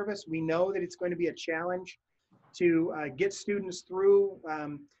food service. We know that it's going to be a challenge to get students through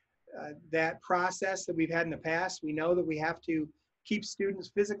that process that we've had in the past. We know that we have to keep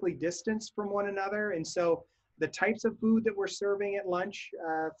students physically distanced from one another. And so the types of food that we're serving at lunch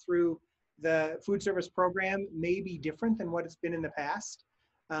through the food service program may be different than what it's been in the past.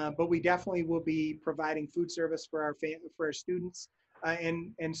 But we definitely will be providing food service for our students.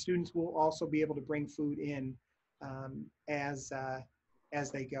 And students will also be able to bring food in as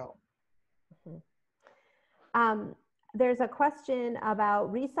they go. There's a question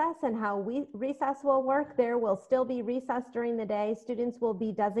about recess and how recess will work. There will still be recess during the day. Students will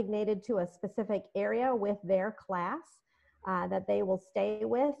be designated to a specific area with their class that they will stay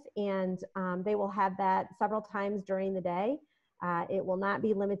with, and they will have that several times during the day. It will not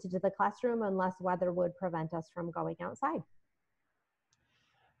be limited to the classroom unless weather would prevent us from going outside.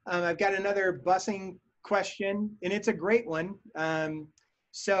 I've got another busing question, and it's a great one.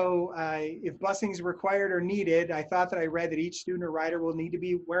 So if busing is required or needed, I thought that I read that each student or rider will need to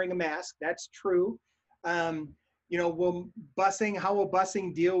be wearing a mask. That's true. How will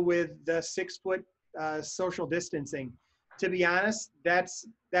busing deal with the 6 foot social distancing? To be honest, that's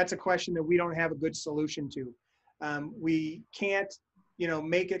a question that we don't have a good solution to. We can't,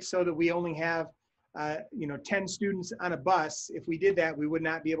 make it so that we only have 10 students on a bus. If we did that, we would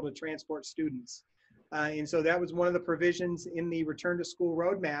not be able to transport students. And so that was one of the provisions in the return to school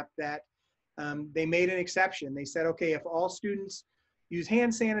roadmap that they made an exception. They said, okay, if all students use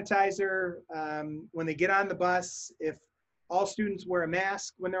hand sanitizer when they get on the bus, if all students wear a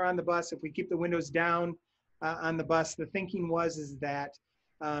mask when they're on the bus, if we keep the windows down on the bus, the thinking is that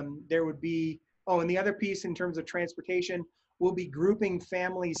there would be, and the other piece in terms of transportation, we'll be grouping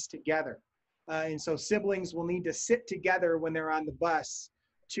families together. And so siblings will need to sit together when they're on the bus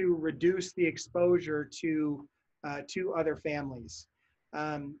to reduce the exposure to other families.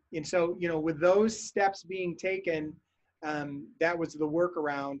 And so, with those steps being taken, that was the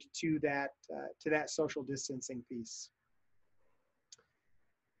workaround to that social distancing piece.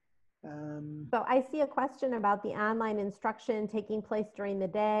 So I see a question about the online instruction taking place during the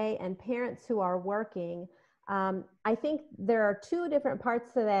day and parents who are working. I think there are 2 different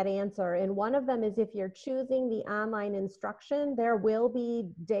parts to that answer. And one of them is if you're choosing the online instruction, there will be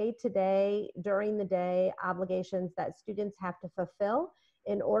day-to-day, during the day obligations that students have to fulfill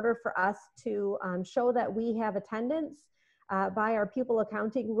in order for us to show that we have attendance by our pupil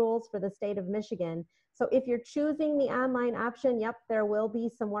accounting rules for the state of Michigan. So if you're choosing the online option, yep, there will be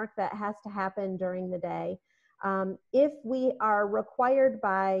some work that has to happen during the day. If we are required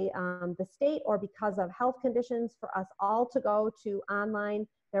by the state or because of health conditions for us all to go to online,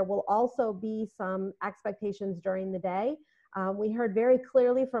 there will also be some expectations during the day. We heard very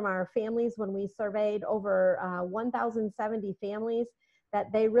clearly from our families when we surveyed over 1,070 families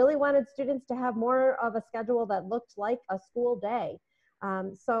that they really wanted students to have more of a schedule that looked like a school day.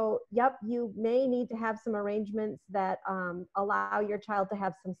 So, yep, you may need to have some arrangements that allow your child to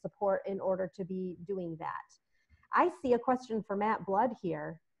have some support in order to be doing that. I see a question for Matt Blood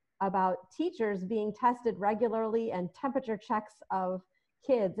here about teachers being tested regularly and temperature checks of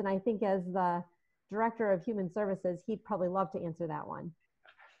kids. And I think as the Director of Human Services, he'd probably love to answer that one.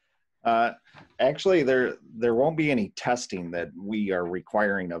 Actually, there won't be any testing that we are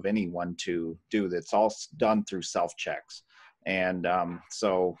requiring of anyone to do. That's all done through self-checks. And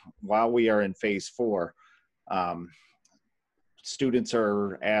so while we are in phase 4, students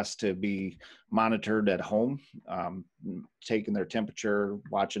are asked to be monitored at home, taking their temperature,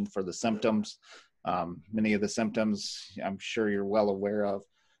 watching for the symptoms. Many of the symptoms I'm sure you're well aware of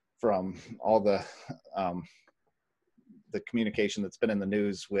from all the communication that's been in the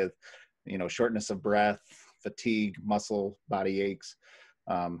news with, shortness of breath, fatigue, muscle, body aches,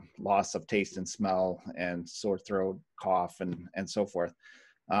 loss of taste and smell, and sore throat, cough, and so forth.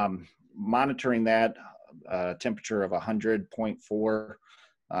 Monitoring that temperature of 100.4,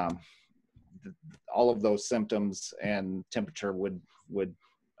 all of those symptoms and temperature would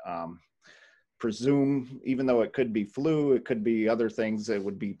presume, even though it could be flu, it could be other things, it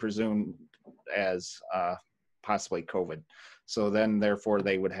would be presumed as possibly COVID. So then, therefore,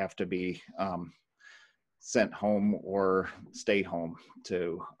 they would have to be sent home or stay home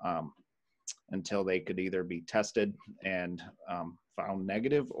to until they could either be tested and found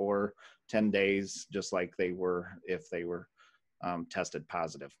negative, or 10 days, just like they were if they were tested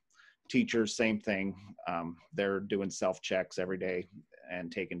positive. Teachers, same thing. They're doing self-checks every day and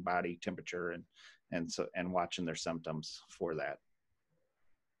taking body temperature and watching their symptoms for that.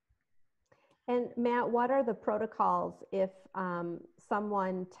 And Matt, what are the protocols if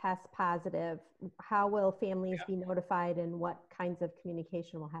someone tests positive? How will families be notified, and what kinds of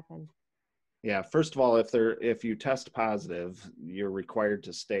communication will happen? Yeah, first of all, if you test positive, you're required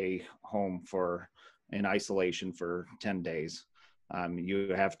to stay home in isolation for 10 days.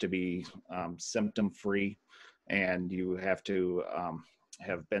 You have to be symptom-free, and you have to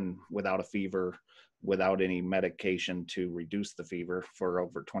have been without a fever, without any medication to reduce the fever for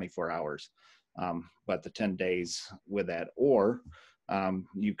over 24 hours. But the 10 days with that, or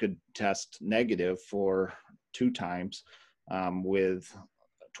you could test negative for 2 times with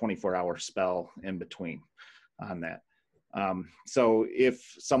a 24-hour spell in between on that. So if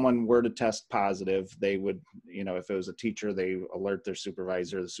someone were to test positive, they would, if it was a teacher, they alert their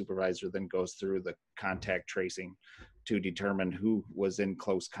supervisor. The supervisor then goes through the contact tracing to determine who was in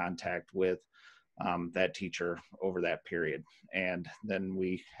close contact with that teacher over that period. And then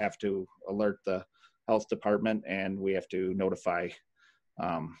we have to alert the health department, and we have to notify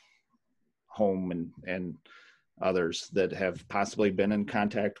home and others that have possibly been in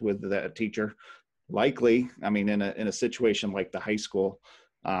contact with that teacher. Likely, I mean, in a situation like the high school,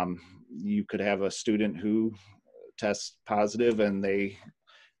 you could have a student who tests positive and they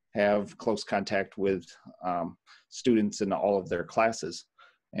have close contact with students in all of their classes.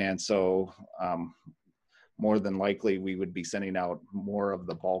 And so more than likely, we would be sending out more of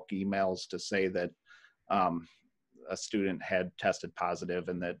the bulk emails to say that a student had tested positive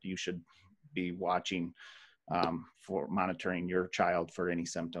and that you should be watching for monitoring your child for any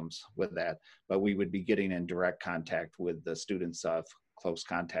symptoms with that. But we would be getting in direct contact with the students of close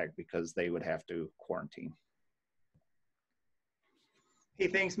contact because they would have to quarantine. Hey,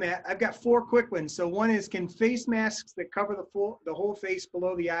 thanks, Matt. I've got 4 quick ones. So one is, can face masks that cover the whole face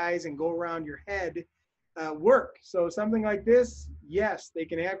below the eyes and go around your head work? So something like this, yes, they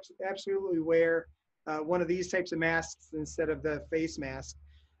can absolutely wear one of these types of masks instead of the face mask.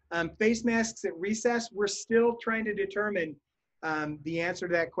 Face masks at recess, we're still trying to determine the answer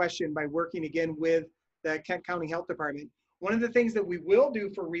to that question by working again with the Kent County Health Department. One of the things that we will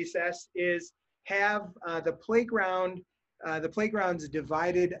do for recess is have the playgrounds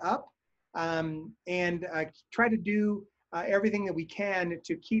divided up and try to do everything that we can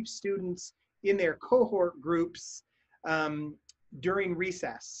to keep students in their cohort groups during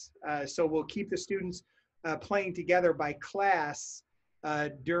recess. So we'll keep the students playing together by class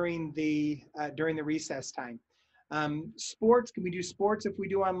during the recess time. Sports, can we do sports if we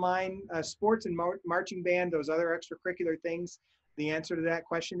do online? Sports and marching band, those other extracurricular things, the answer to that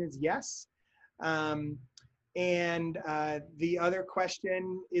question is yes. And the other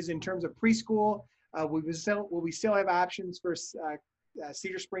question is in terms of preschool, will we still have options for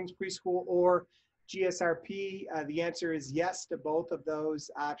Cedar Springs preschool or GSRP? The answer is yes to both of those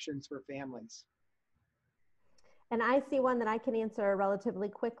options for families. And I see one that I can answer relatively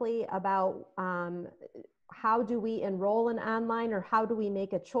quickly about how do we enroll in online, or how do we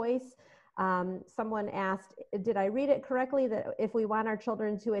make a choice? Someone asked, did I read it correctly, that if we want our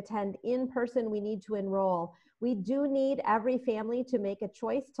children to attend in person, we need to enroll? We do need every family to make a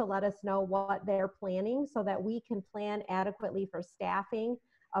choice to let us know what they're planning so that we can plan adequately for staffing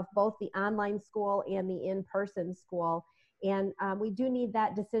of both the online school and the in-person school. And we do need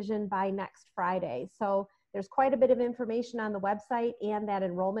that decision by next Friday. So there's quite a bit of information on the website, and that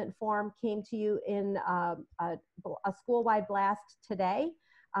enrollment form came to you in a school-wide blast today.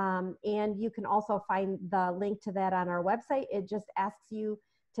 And you can also find the link to that on our website. It just asks you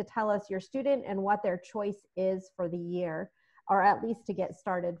to tell us your student and what their choice is for the year. or at least to get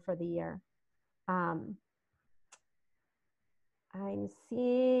started for the year. I'm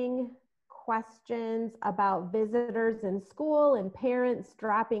seeing questions about visitors in school and parents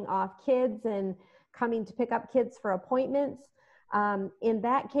dropping off kids and coming to pick up kids for appointments. In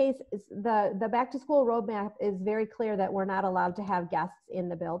that case, the back to school roadmap is very clear that we're not allowed to have guests in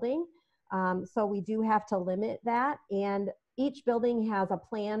the building. So we do have to limit that. And each building has a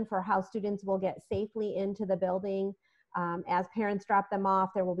plan for how students will get safely into the building. As parents drop them off,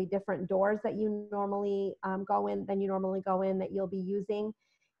 there will be different doors that you normally go in that you'll be using.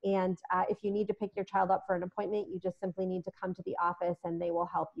 And if you need to pick your child up for an appointment, you just simply need to come to the office and they will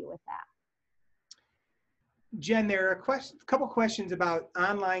help you with that. Jen, there are a couple questions about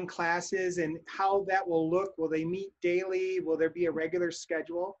online classes and how that will look. Will they meet daily? Will there be a regular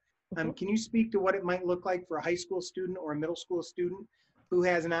schedule? Can you speak to what it might look like for a high school student or a middle school student who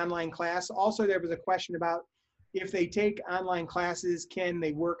has an online class? Also, there was a question about if they take online classes, can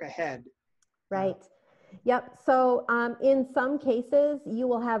they work ahead? Right. Yep. So in some cases, you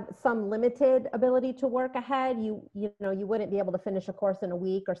will have some limited ability to work ahead. You wouldn't be able to finish a course in a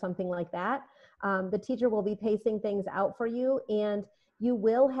week or something like that. The teacher will be pacing things out for you, and you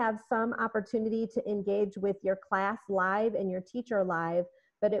will have some opportunity to engage with your class live and your teacher live,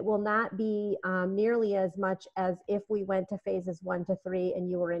 but it will not be nearly as much as if we went to phases 1 to 3 and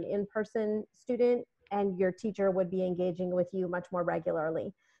you were an in-person student and your teacher would be engaging with you much more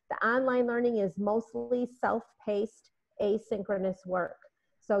regularly. The online learning is mostly self-paced, asynchronous work.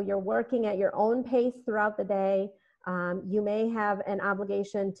 So you're working at your own pace throughout the day. You may have an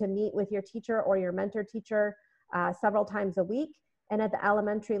obligation to meet with your teacher or your mentor teacher several times a week. And at the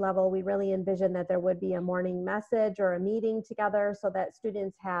elementary level, we really envision that there would be a morning message or a meeting together so that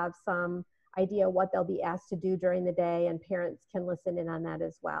students have some idea what they'll be asked to do during the day, and parents can listen in on that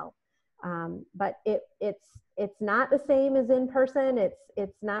as well. But it's not the same as in person.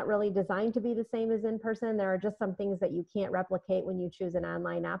 It's not really designed to be the same as in person. There are just some things that you can't replicate when you choose an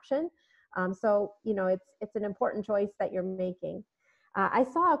online option. So it's an important choice that you're making. I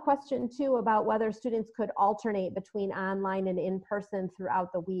saw a question too about whether students could alternate between online and in person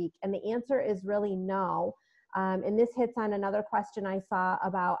throughout the week, and the answer is really no. And this hits on another question I saw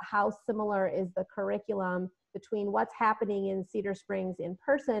about how similar is the curriculum between what's happening in Cedar Springs in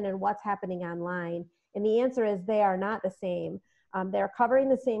person and what's happening online. And the answer is they are not the same. They're covering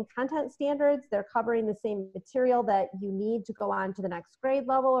the same content standards. They're covering the same material that you need to go on to the next grade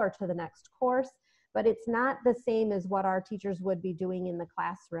level or to the next course, but it's not the same as what our teachers would be doing in the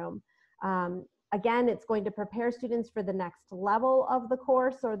classroom. Again, it's going to prepare students for the next level of the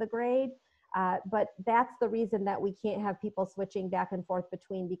course or the grade, but that's the reason that we can't have people switching back and forth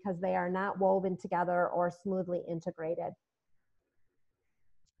between, because they are not woven together or smoothly integrated.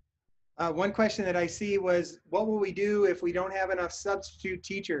 One question that I see was, what will we do if we don't have enough substitute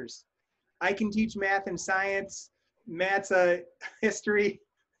teachers? I can teach math and science. Matt's a history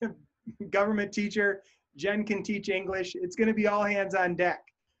government teacher. Jen can teach English. It's going to be all hands on deck.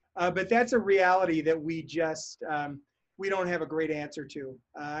 But that's a reality that we just, we don't have a great answer to.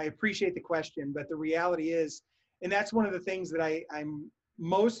 I appreciate the question, but the reality is, and that's one of the things that I'm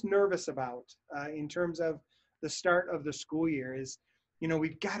most nervous about in terms of the start of the school year is,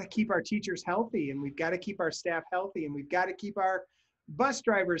 we've got to keep our teachers healthy, and we've got to keep our staff healthy, and we've got to keep our bus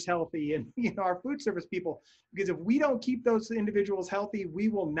drivers healthy, and our food service people, because if we don't keep those individuals healthy, we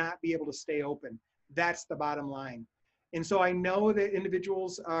will not be able to stay open. That's the bottom line. And so I know that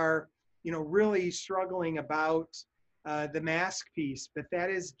individuals are, really struggling about the mask piece, but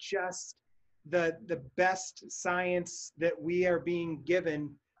that is just the best science that we are being given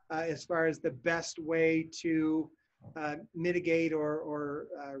as far as the best way to mitigate or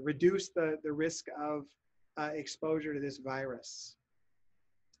reduce the risk of exposure to this virus.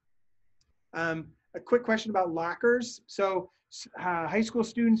 A quick question about lockers. So high school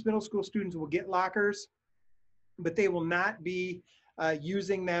students, middle school students will get lockers, but they will not be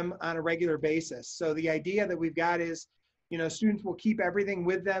using them on a regular basis. So the idea that we've got is, students will keep everything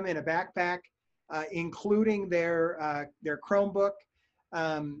with them in a backpack, including their Chromebook.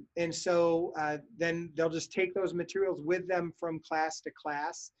 And so then they'll just take those materials with them from class to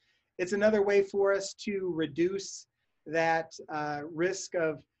class. It's another way for us to reduce that risk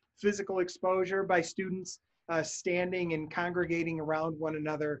of physical exposure by students standing and congregating around one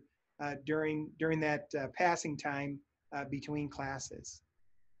another during that passing time between classes.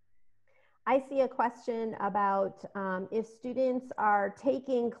 I see a question about if students are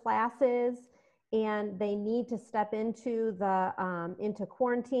taking classes and they need to step into into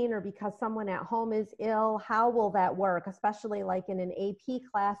quarantine, or because someone at home is ill, how will that work? Especially like in an AP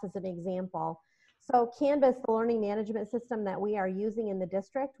class as an example. So Canvas, the learning management system that we are using in the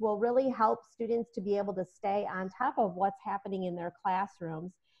district, will really help students to be able to stay on top of what's happening in their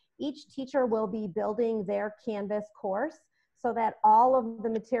classrooms. Each teacher will be building their Canvas course so that all of the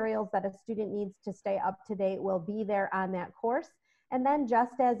materials that a student needs to stay up to date will be there on that course. And then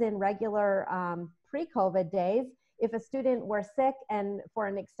just as in regular pre-COVID days, if a student were sick and for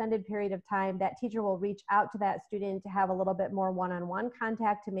an extended period of time, that teacher will reach out to that student to have a little bit more one-on-one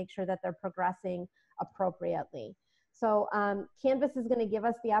contact to make sure that they're progressing appropriately. So Canvas is going to give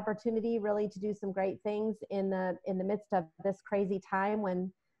us the opportunity really to do some great things in the midst of this crazy time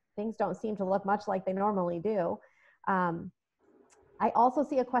when things don't seem to look much like they normally do. I also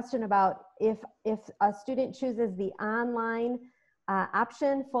see a question about if a student chooses the online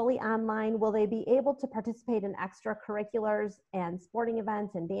option, fully online, will they be able to participate in extracurriculars and sporting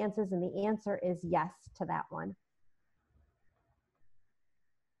events and dances? And the answer is yes to that one.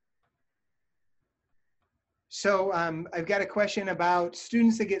 So I've got a question about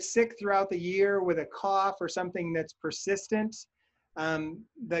students that get sick throughout the year with a cough or something that's persistent.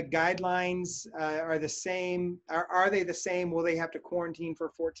 The guidelines are the same. Are they the same? Will they have to quarantine for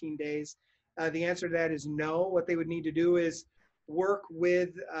 14 days? The answer to that is no. What they would need to do is work with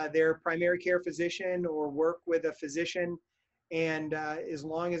their primary care physician or work with a physician. And as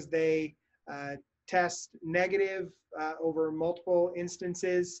long as they test negative over multiple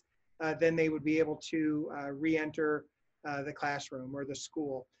instances, then they would be able to re-enter the classroom or the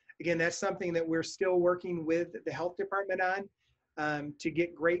school. Again, that's something that we're still working with the health department on to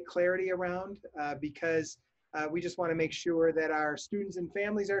get great clarity around because we just want to make sure that our students and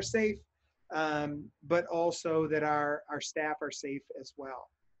families are safe, but also that our staff are safe as well.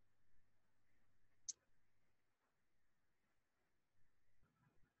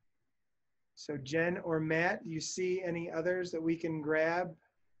 So Jen or Matt, do you see any others that we can grab?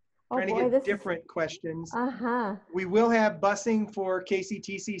 Trying to get different questions. We will have busing for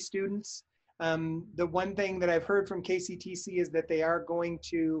KCTC students. The one thing that I've heard from KCTC is that they are going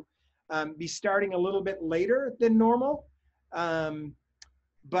to be starting a little bit later than normal,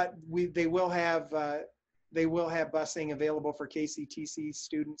 but they will have busing available for KCTC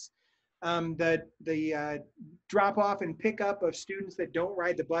students. The drop off and pickup of students that don't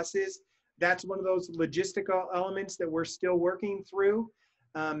ride the buses, that's one of those logistical elements that we're still working through.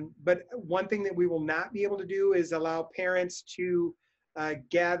 But one thing that we will not be able to do is allow parents to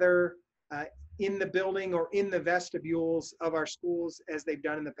gather in the building or in the vestibules of our schools as they've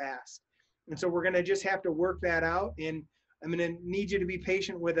done in the past. And so we're going to just have to work that out. And I'm going to need you to be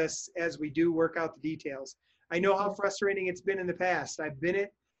patient with us as we do work out the details. I know how frustrating it's been in the past. I've been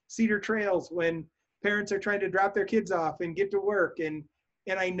at Cedar Trails when parents are trying to drop their kids off and get to work. And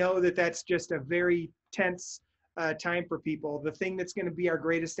I know that that's just a very tense time for people. The thing that's going to be our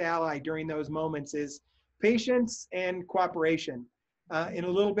greatest ally during those moments is patience and cooperation, and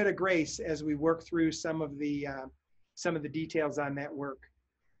a little bit of grace as we work through some of the details on that work.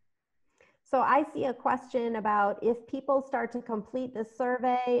 So I see a question about if people start to complete the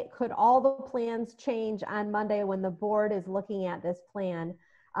survey, could all the plans change on Monday when the board is looking at this plan?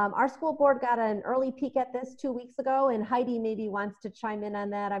 Our school board got an early peek at this 2 weeks ago, and Heidi maybe wants to chime in on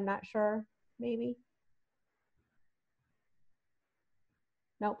that. I'm not sure, maybe.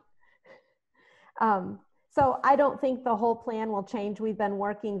 Nope. So I don't think the whole plan will change. We've been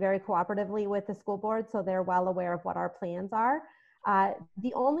working very cooperatively with the school board, so they're well aware of what our plans are.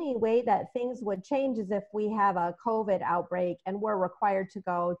 The only way that things would change is if we have a COVID outbreak and we're required to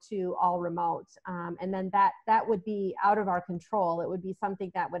go to all remote. And then that would be out of our control. It would be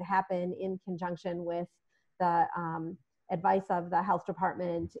something that would happen in conjunction with the advice of the health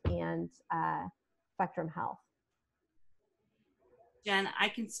department and Spectrum Health. Jen, I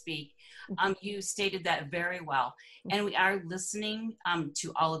can speak. You stated that very well. And we are listening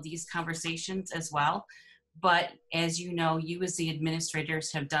to all of these conversations as well. But as you know, you as the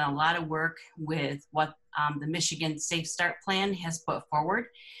administrators have done a lot of work with what the Michigan Safe Start Plan has put forward.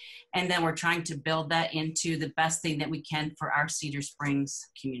 And then we're trying to build that into the best thing that we can for our Cedar Springs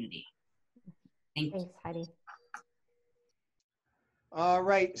community. Thank you. Thanks, Heidi. All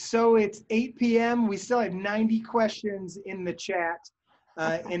right, so it's 8 p.m. We still have 90 questions in the chat,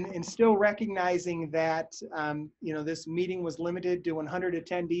 and still recognizing that this meeting was limited to 100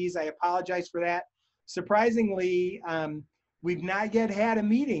 attendees. I apologize for that. Surprisingly, we've not yet had a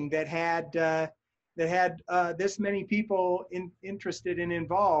meeting that had this many people interested and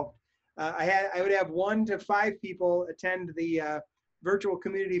involved. I would have 1 to 5 people attend the virtual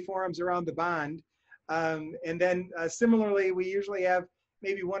community forums around the bond. And then similarly, we usually have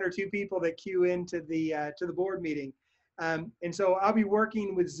maybe 1 or 2 people that queue into the board meeting. And so I'll be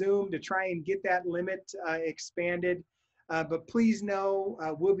working with Zoom to try and get that limit expanded. But please know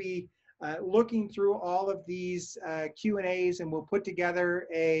we'll be looking through all of these Q&As, and we'll put together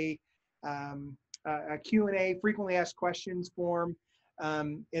a Q&A, frequently asked questions form,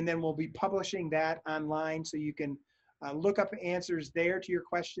 and then we'll be publishing that online so you can look up answers there to your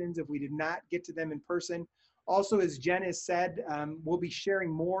questions if we did not get to them in person. Also, as Jen has said, we'll be sharing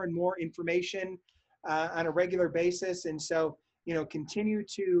more and more information on a regular basis. And so, you know, continue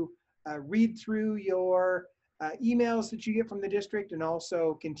to read through your emails that you get from the district, and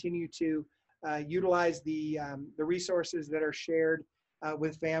also continue to utilize the resources that are shared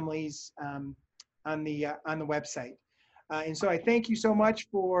with families on the website. And so I thank you so much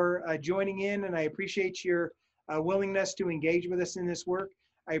for joining in, and I appreciate your willingness to engage with us in this work.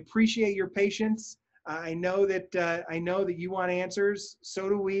 I appreciate your patience. I know that you want answers. So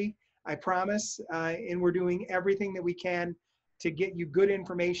do we. I promise. And we're doing everything that we can to get you good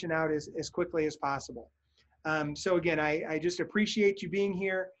information out as quickly as possible. So again, I just appreciate you being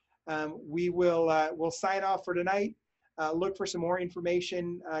here. We'll sign off for tonight. Look for some more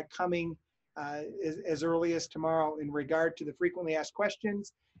information coming as early as tomorrow in regard to the frequently asked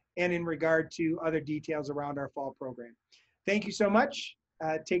questions and in regard to other details around our fall program. Thank you so much.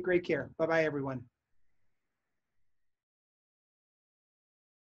 Take great care. Bye-bye, everyone.